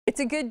It's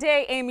a good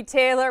day, Amy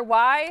Taylor.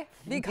 Why?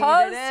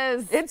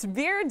 Because it's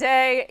beer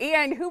day,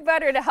 and who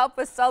better to help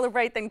us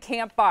celebrate than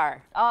Camp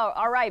Bar? Oh,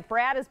 all right.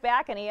 Brad is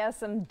back, and he has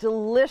some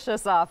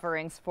delicious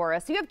offerings for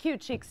us. You have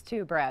cute cheeks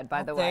too, Brad,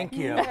 by the way. Thank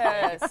you.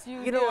 Yes,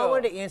 You know, I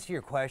wanted to answer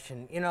your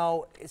question. You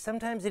know,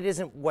 sometimes it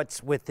isn't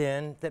what's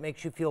within that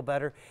makes you feel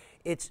better.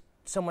 It's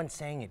someone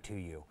saying it to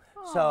you.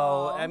 Aww.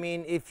 So, I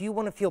mean, if you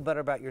want to feel better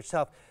about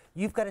yourself,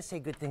 you've got to say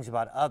good things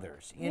about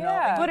others. You know,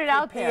 and put it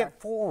out there. Pay it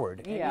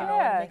forward. Yeah. And, you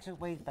know, it makes it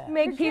way back.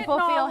 Make people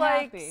feel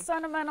like happy.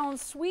 Sentimental and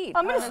sweet.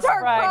 I'm going to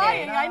start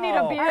crying. I need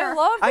a beer. I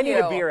love you. I need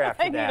a beer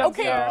after that.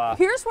 Okay,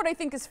 here's what I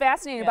think is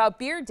fascinating about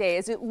Beer Day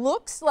is it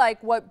looks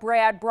like what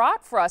Brad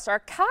brought for us are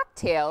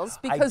cocktails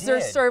because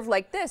they're served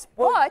like this,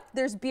 but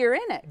there's beer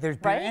in it. There's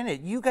beer in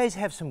it. You guys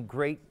have some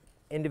great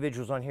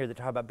individuals on here that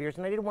talk about beers,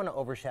 and I didn't want to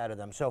overshadow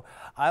them. So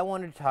I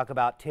wanted to talk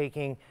about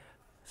taking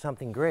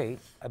something great,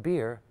 a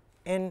beer,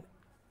 and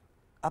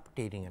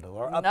updating it a little,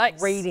 or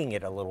upgrading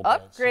it a little bit.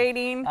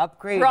 Upgrading.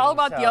 We're all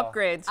about the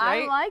upgrades,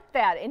 right? I like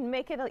that. And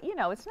make it, you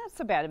know, it's not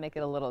so bad to make it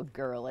a little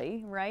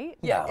girly, right?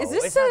 Yeah. No, Is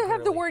this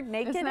have the word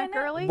naked in it?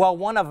 Girly? Well,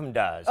 one of them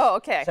does. Oh,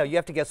 okay. So you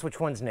have to guess which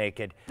one's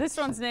naked. This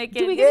one's naked.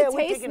 Do we get a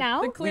taste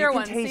now? The clear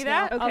one. See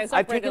that? Okay,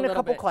 I've taken a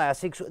couple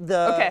classics.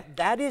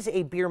 That is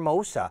a beer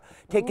mosa.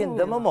 Taking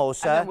the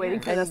mimosa. I've been waiting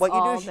for and this what you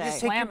do all is you day. just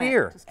take your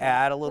beer,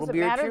 add a little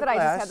beer to your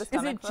glass.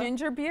 Is it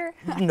ginger beer?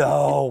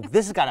 No,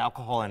 this has got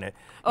alcohol in it.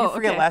 You Oh,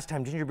 forget okay. last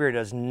time, ginger beer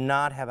does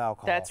not have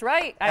alcohol. That's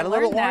right. Add I a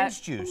little learned that.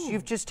 orange juice.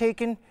 You've just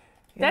taken,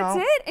 That's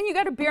it? And you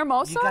got a beer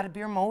mosa? You got a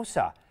beer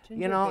mosa.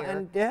 Ginger you know, beer.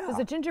 and yeah. Does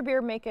the ginger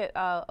beer make it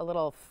a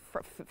little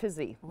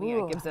fizzy?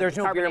 It gives it There's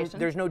no beer. carbonation?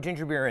 There's no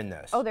ginger beer in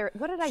this. Oh,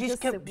 what did I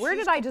just say? Where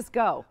did I just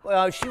go?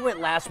 Well, she went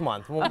last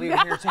month when we were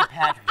here at St.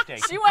 Patrick's Day.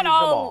 She went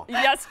all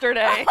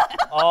yesterday.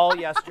 All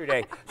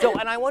yesterday. So,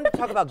 and I wanted to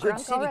talk about Good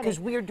City because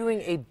we are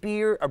doing a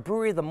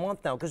brewery of the month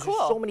now because there's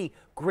so many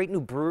great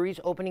new breweries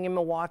opening in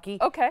Milwaukee.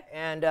 Okay.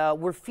 And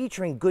we're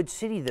featuring Good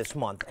City this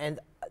month, and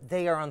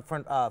they are on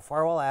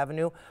Farwell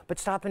Avenue. But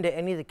stop into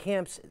any of the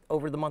camps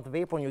over the month of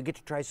April, and you'll get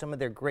to try some of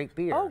their great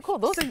beers. Oh,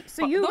 cool.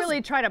 So you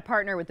really try to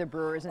partner with the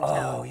brewers in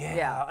town. Oh,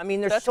 yeah. I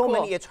mean, there's so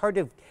many. It's hard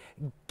to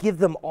give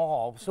them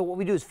all. So what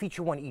we do is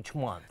feature one each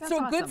month. That's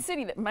awesome. Good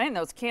City, man,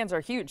 those cans are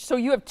huge. So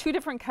you have two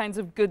different kinds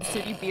of Good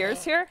City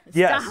beers here?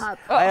 Yes,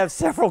 I have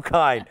several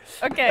kinds.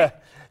 Okay.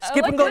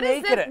 Skip and go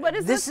naked. What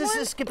is this? This This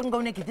one? is Skip and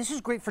Go Naked. This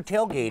is great for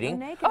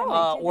tailgating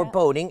or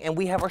boating, and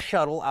we have our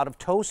shuttle out of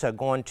Tosa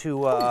going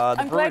to the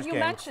I'm glad Brewers you game.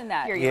 mentioned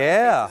that.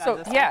 Yeah.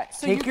 So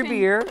take your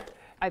beer.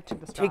 I took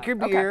the straw. Take your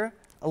beer.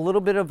 A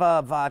little bit of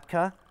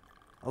vodka.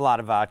 A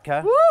lot of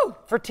vodka. Woo!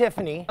 For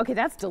Tiffany. Okay,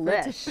 that's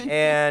delicious.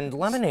 And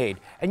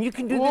lemonade. And you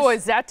can do Oh, this.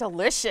 is that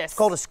delicious? It's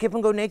called a Skip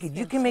and Go Naked.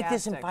 You can make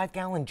this in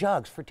 5-gallon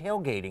jugs for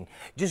tailgating.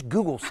 Just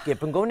Google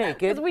Skip and Go Naked.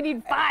 Because we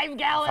need 5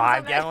 gallons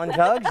 5-gallon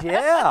jugs,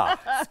 yeah.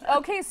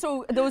 Okay,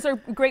 so those are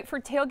great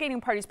for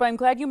tailgating parties, but I'm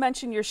glad you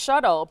mentioned your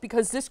shuttle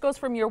because this goes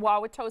from your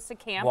Wauwatosa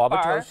camp bar.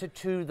 Wauwatosa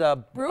to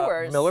the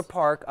Brewers. Miller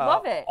Park.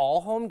 Love it.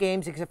 All home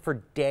games except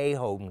for day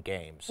home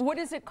games. What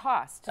does it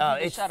cost to do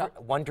the It's shuttle?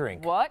 one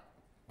drink. What?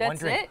 That's one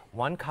drink. it?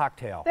 One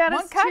cocktail. That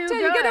One is cocktail, too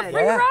you good. get a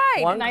free ride.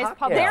 One nice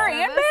cocktail. public There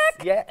and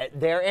back? Yeah,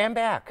 there and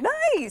back.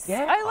 Nice.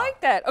 Yeah. I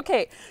like that.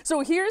 Okay,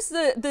 so here's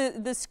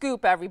the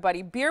scoop,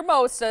 everybody. Beer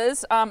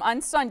mosas on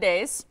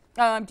Sundays.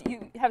 Do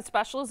you have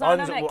specials on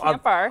them at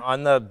Camp Bar?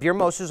 On the beer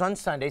mosas on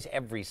Sundays,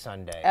 every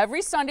Sunday.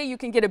 Every Sunday you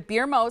can get a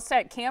beer mosa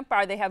at Camp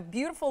Bar. They have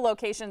beautiful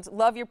locations.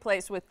 Love your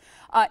place with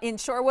in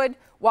Shorewood,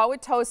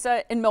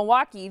 Wauwatosa, and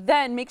Milwaukee.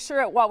 Then make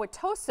sure at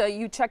Wauwatosa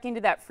you check into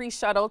that free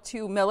shuttle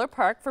to Miller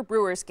Park for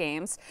Brewers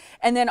games.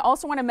 And then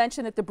also want to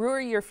mention that the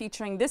brewery you're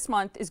featuring this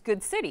month is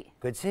Good City.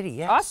 Good City,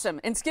 yes. Awesome.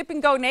 And Skip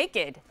and Go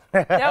Naked.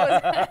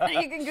 That was,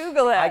 you can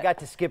Google that. I got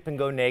to skip and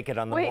go naked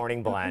on the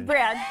morning blend.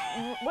 Brad,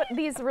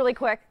 these really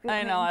quick.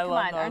 I know, I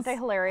love those. Aren't they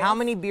hilarious? How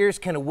many beers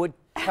can a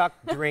woodchuck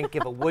drink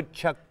if a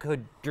woodchuck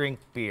could drink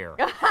beer?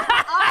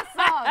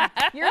 Awesome.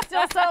 You're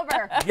still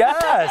sober.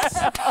 Yes.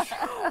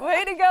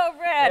 Way to go,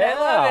 Brad. Yeah. I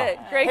love it.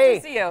 Great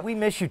to see you. We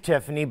miss you,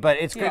 Tiffany, but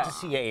it's great to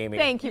see you, Amy.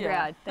 Thank you,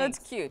 Brad. That's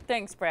cute.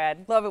 Thanks,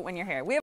 Brad. Love it when you're here.